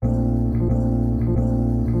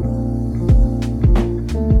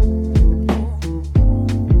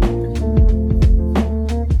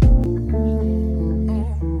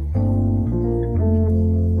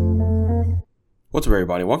What's up,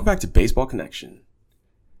 everybody? Welcome back to Baseball Connection.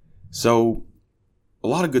 So, a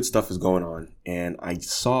lot of good stuff is going on, and I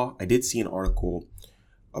did see an article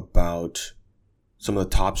about some of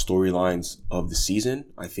the top storylines of the season.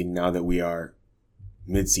 I think now that we are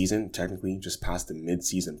mid-season, technically just past the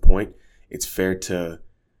mid-season point, it's fair to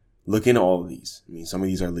look into all of these. I mean, some of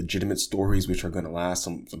these are legitimate stories which are going to last,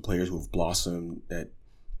 some players who have blossomed that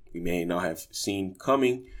we may not have seen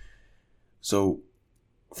coming. So,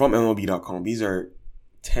 from MLB.com, these are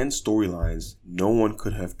 10 storylines no one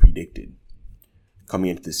could have predicted coming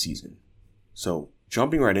into this season. So,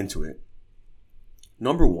 jumping right into it,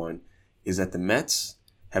 number one is that the Mets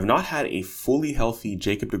have not had a fully healthy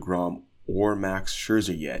Jacob deGrom or Max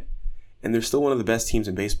Scherzer yet, and they're still one of the best teams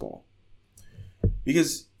in baseball.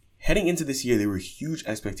 Because heading into this year, there were huge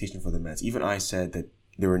expectations for the Mets. Even I said that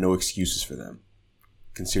there were no excuses for them,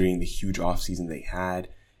 considering the huge offseason they had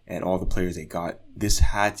and all the players they got. This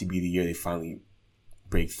had to be the year they finally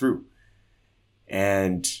break through.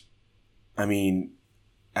 And I mean,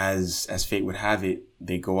 as fate would have it,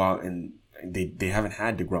 they go out and they haven't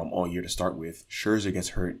had DeGrom all year to start with. Scherzer gets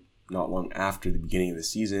hurt not long after the beginning of the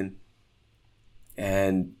season.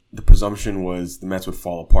 And the presumption was the Mets would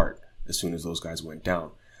fall apart as soon as those guys went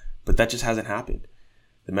down. But that just hasn't happened.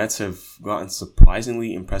 The Mets have gotten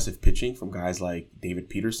surprisingly impressive pitching from guys like David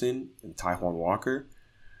Peterson and Taijuan Walker.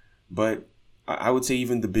 But I would say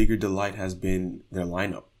even the bigger delight has been their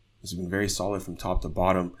lineup. It's been very solid from top to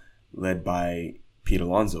bottom, led by Pete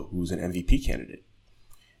Alonso, who's an MVP candidate.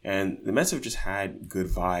 And the Mets have just had good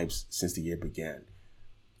vibes since the year began.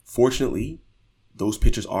 Fortunately, those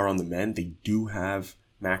pitchers are on the mend. They do have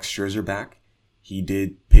Max Scherzer back. He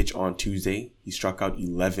did pitch on Tuesday. He struck out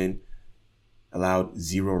 11, allowed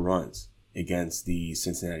 0 runs against the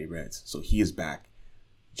Cincinnati Reds. So he is back.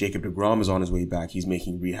 Jacob deGrom is on his way back. He's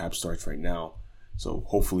making rehab starts right now. So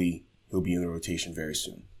hopefully he'll be in the rotation very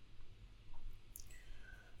soon.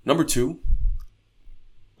 Number 2,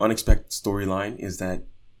 unexpected storyline is that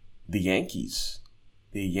the Yankees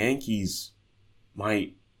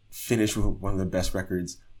might finish with one of the best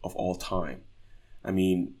records of all time. I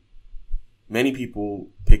mean, many people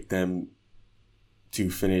picked them to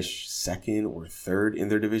finish second or third in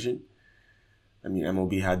their division. I mean,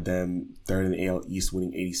 MLB had them third in the AL East,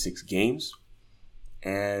 winning 86 games.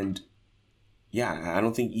 And yeah, I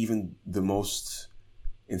don't think even the most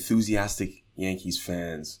enthusiastic Yankees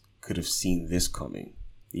fans could have seen this coming.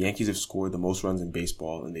 The Yankees have scored the most runs in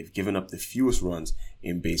baseball, and they've given up the fewest runs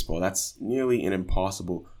in baseball. That's nearly an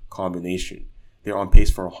impossible combination. They're on pace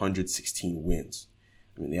for 116 wins.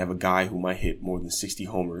 I mean, they have a guy who might hit more than 60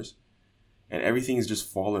 homers, and everything has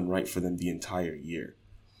just fallen right for them the entire year.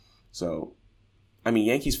 So, I mean,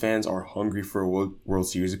 Yankees fans are hungry for a World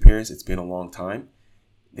Series appearance. It's been a long time.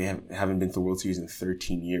 They haven't been to the World Series in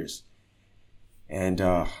 13 years. And,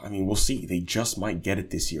 I mean, we'll see. They just might get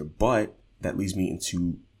it this year. But that leads me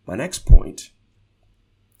into my next point.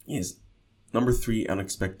 Is number 3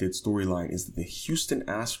 unexpected storyline is that the Houston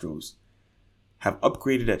Astros have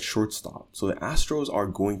upgraded at shortstop. So the Astros are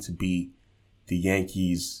going to be the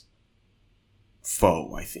Yankees'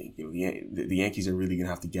 foe, I think. You know, the Yankees are really going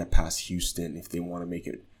to have to get past Houston if they want to make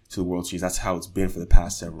it to the World Series. That's how it's been for the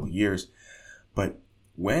past several years. But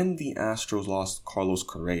when the Astros lost Carlos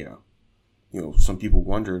Correa, you know, some people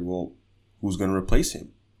wondered, well, who's going to replace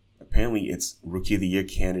him? Apparently, it's Rookie of the Year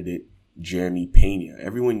candidate Jeremy Pena.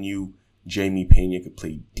 Everyone knew Jeremy Pena could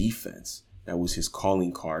play defense. That was his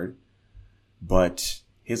calling card. But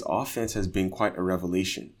his offense has been quite a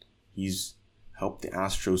revelation. He's helped the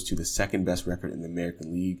Astros to the second best record in the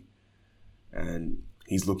American League. And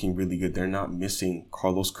he's looking really good. They're not missing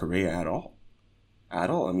Carlos Correa at all. At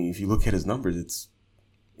all. I mean, if you look at his numbers,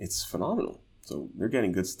 it's phenomenal. So they're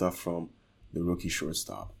getting good stuff from the rookie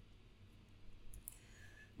shortstop.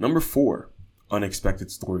 Number 4, unexpected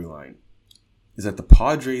storyline, is that the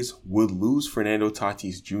Padres would lose Fernando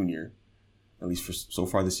Tatis Jr., at least for so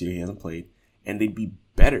far this year he hasn't played, and they'd be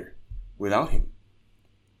better without him.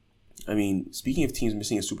 I mean, speaking of teams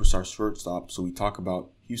missing a superstar shortstop, so we talk about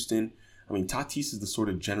Houston. I mean, Tatis is the sort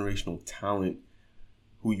of generational talent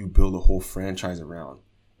who you build a whole franchise around.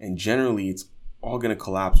 And generally, it's all going to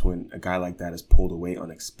collapse when a guy like that is pulled away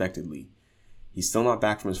unexpectedly. He's still not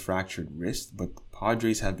back from his fractured wrist, but the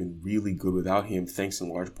Padres have been really good without him, thanks in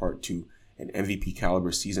large part to an MVP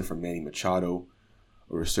caliber season from Manny Machado,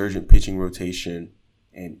 a resurgent pitching rotation,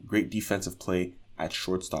 and great defensive play at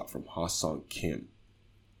shortstop from Ha-Seong Kim.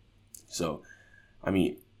 So, I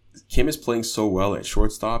mean, Kim is playing so well at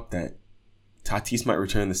shortstop that Tatis might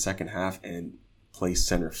return in the second half and play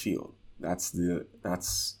center field. That's the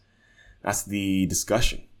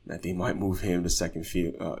discussion. that they might move him to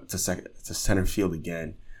to center field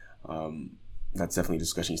again. That's definitely a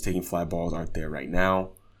discussion. He's taking fly balls out there right now,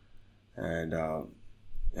 and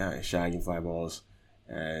shagging fly balls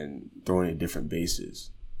and throwing at different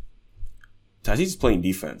bases. Tatis is playing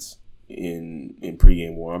defense in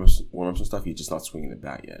pregame warm-ups and stuff. He's just not swinging the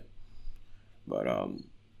bat yet. But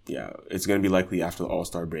it's going to be likely after the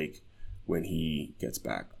All-Star break when he gets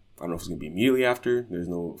back. I don't know if it's going to be immediately after. There's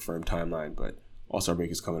no firm timeline, but All-Star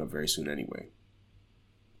break is coming up very soon anyway.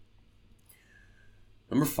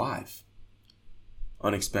 Number 5,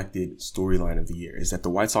 unexpected storyline of the year, is that the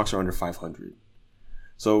White Sox are under 500.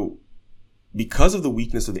 So, because of the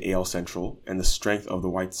weakness of the AL Central and the strength of the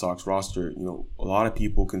White Sox roster, a lot of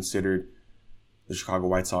people considered the Chicago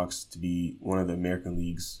White Sox to be one of the American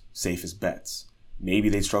League's safest bets. Maybe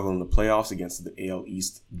they'd struggle in the playoffs against the AL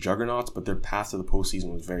East juggernauts, but their path to the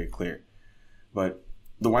postseason was very clear. But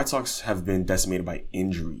the White Sox have been decimated by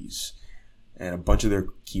injuries, and a bunch of their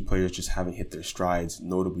key players just haven't hit their strides,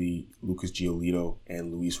 notably Lucas Giolito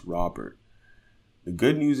and Luis Robert. The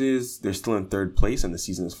good news is they're still in third place and the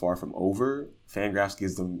season is far from over. Fangraphs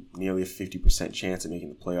gives them nearly a 50% chance of making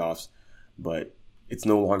the playoffs, but it's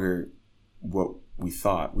no longer what we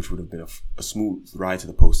thought, which would have been a smooth ride to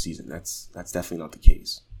the postseason. That's definitely not the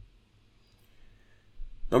case.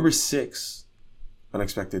 Number 6,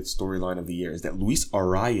 unexpected storyline of the year, is that Luis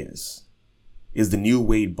Arraez is the new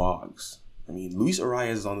Wade Boggs. I mean, Luis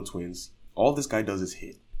Arraez is on the Twins. All this guy does is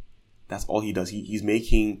hit. That's all he does. He's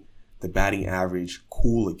making the batting average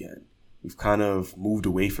cool again. We've kind of moved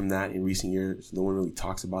away from that in recent years. No one really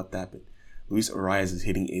talks about that, but Luis Arraez is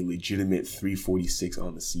hitting a legitimate 346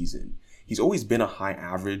 on the season. He's always been a high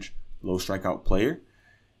average, low strikeout player.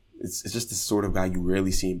 It's just the sort of guy you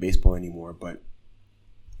rarely see in baseball anymore, but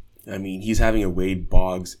I mean, he's having a Wade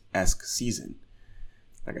Boggs-esque season.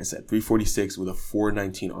 Like I said, 346 with a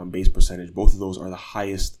 419 on base percentage. Both of those are the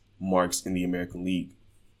highest marks in the American League.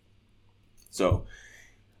 So,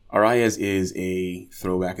 Arraez is a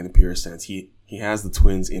throwback in the purest sense. He has the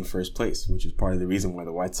Twins in first place, which is part of the reason why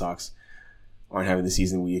the White Sox aren't having the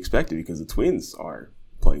season we expected, because the Twins are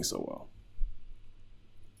playing so well.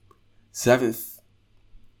 7th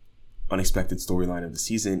unexpected storyline of the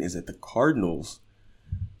season is that the Cardinals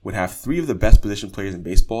would have 3 of the best position players in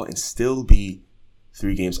baseball and still be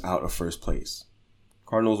 3 games out of first place.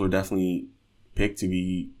 Cardinals were definitely picked to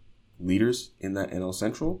be leaders in that NL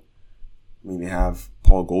Central. I mean, they have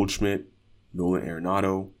Paul Goldschmidt, Nolan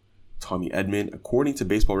Arenado, Tommy Edman. According to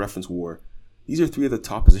Baseball Reference War, these are 3 of the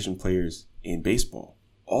top position players in baseball.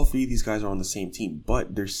 All 3 of these guys are on the same team,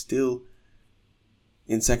 but they're still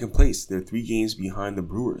in second place. They're 3 games behind the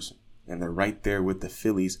Brewers, and they're right there with the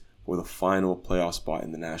Phillies for the final playoff spot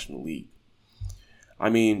in the National League. I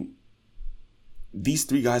mean, these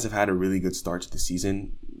 3 guys have had a really good start to the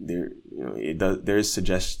season. There is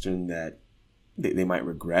suggestion that they might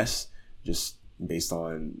regress, just based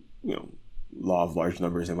on law of large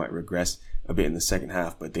numbers. They might regress a bit in the second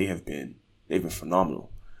half, but they've been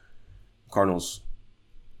phenomenal. Cardinals,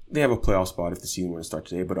 they have a playoff spot if the season were to start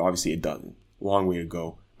today, but obviously it doesn't. Long way to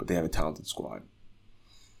go, but they have a talented squad.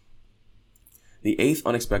 The 8th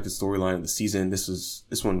unexpected storyline of the season,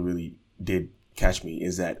 this one really did catch me,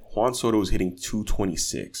 is that Juan Soto is hitting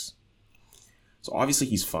 226. So obviously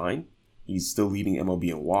he's fine. He's still leading MLB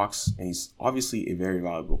in walks, and he's obviously a very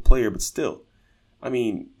valuable player, but still, I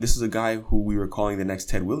mean, this is a guy who we were calling the next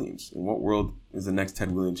Ted Williams. In what world is the next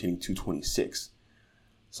Ted Williams hitting 226?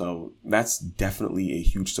 So that's definitely a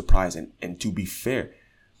huge surprise. And to be fair,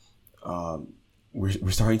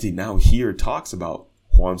 we're starting to now hear talks about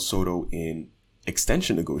Juan Soto in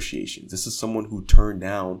extension negotiations. This is someone who turned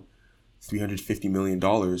down $350 million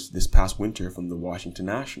this past winter from the Washington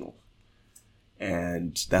Nationals.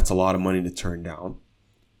 And that's a lot of money to turn down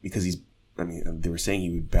because they were saying he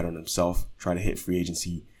would bet on himself, try to hit free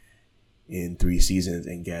agency in 3 seasons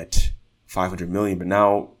and get $500 million. But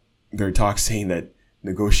now there are talks saying that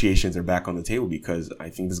negotiations are back on the table because I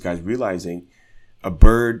think this guy's realizing a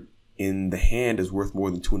bird in the hand is worth more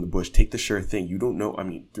than 2 in the bush. Take the sure thing. You don't know. I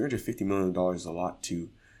mean, $350 million is a lot to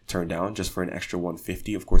turn down just for an extra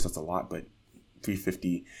 $150. Of course, that's a lot, but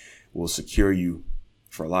 $350 will secure you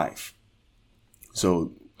for life.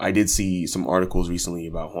 So I did see some articles recently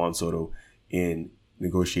about Juan Soto in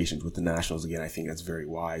negotiations with the Nationals. Again, I think that's very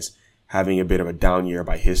wise. Having a bit of a down year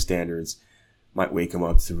by his standards might wake him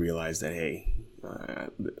up to realize that, hey,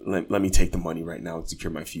 let me take the money right now and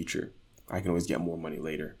secure my future. I can always get more money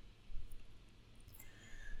later.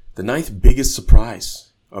 The 9th biggest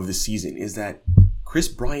surprise of the season is that Kris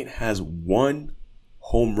Bryant has 1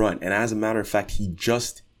 home run. And as a matter of fact, he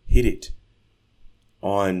just hit it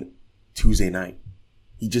on Tuesday night.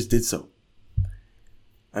 He just did so.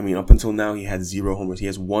 I mean, up until now, he had 0 homers. He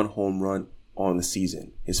has 1 home run on the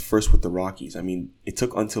season. His first with the Rockies. I mean, it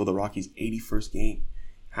took until the Rockies' 81st game,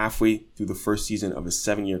 halfway through the first season of a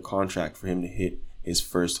 7-year contract, for him to hit his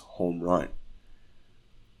first home run.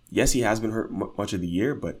 Yes, he has been hurt much of the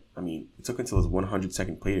year, but I mean, it took until his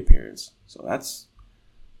 102nd plate appearance. So that's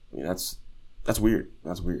weird.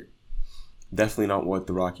 That's weird. Definitely not what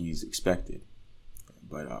the Rockies expected.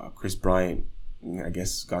 But Chris Bryant, I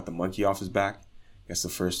guess, got the monkey off his back. I guess the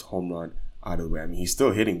first home run out of the way. I mean, he's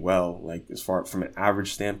still hitting well, like as far from an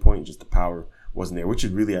average standpoint, just the power wasn't there, which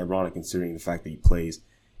is really ironic considering the fact that he plays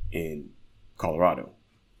in Colorado.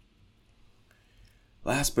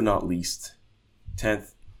 Last but not least,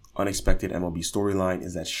 10th unexpected MLB storyline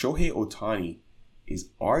is that Shohei Ohtani is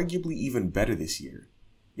arguably even better this year,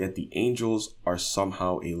 yet the Angels are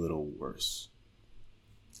somehow a little worse.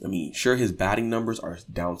 I mean, sure, his batting numbers are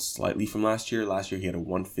down slightly from last year. Last year, he had a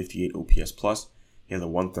 158 OPS plus. He has a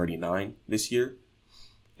 139 this year.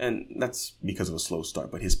 And that's because of a slow start.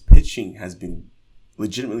 But his pitching has been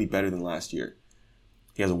legitimately better than last year.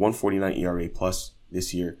 He has a 149 ERA plus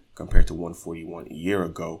this year compared to 141 a year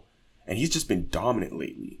ago. And he's just been dominant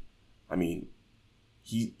lately. I mean,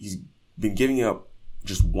 he's been giving up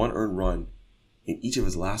just 1 earned run in each of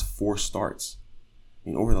his last 4 starts. I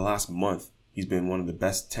mean, over the last month, he's been one of the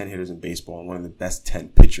best 10 hitters in baseball and one of the best 10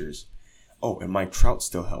 pitchers. Oh, and Mike Trout's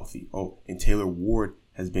still healthy. Oh, and Taylor Ward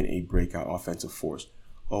has been a breakout offensive force.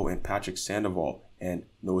 Oh, and Patrick Sandoval and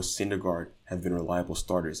Noah Syndergaard have been reliable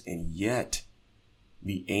starters. And yet,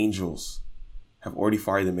 the Angels have already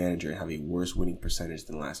fired the manager and have a worse winning percentage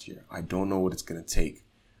than last year. I don't know what it's going to take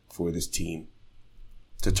for this team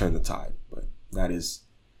to turn the tide, but that is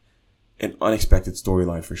an unexpected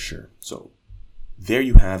storyline for sure. So, there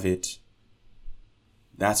you have it.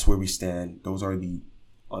 That's where we stand. Those are the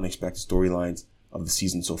unexpected storylines of the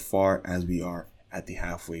season so far, as we are at the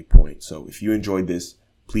halfway point. So if you enjoyed this,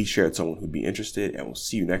 please share it with someone who'd be interested, and we'll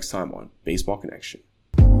see you next time on Baseball Connection.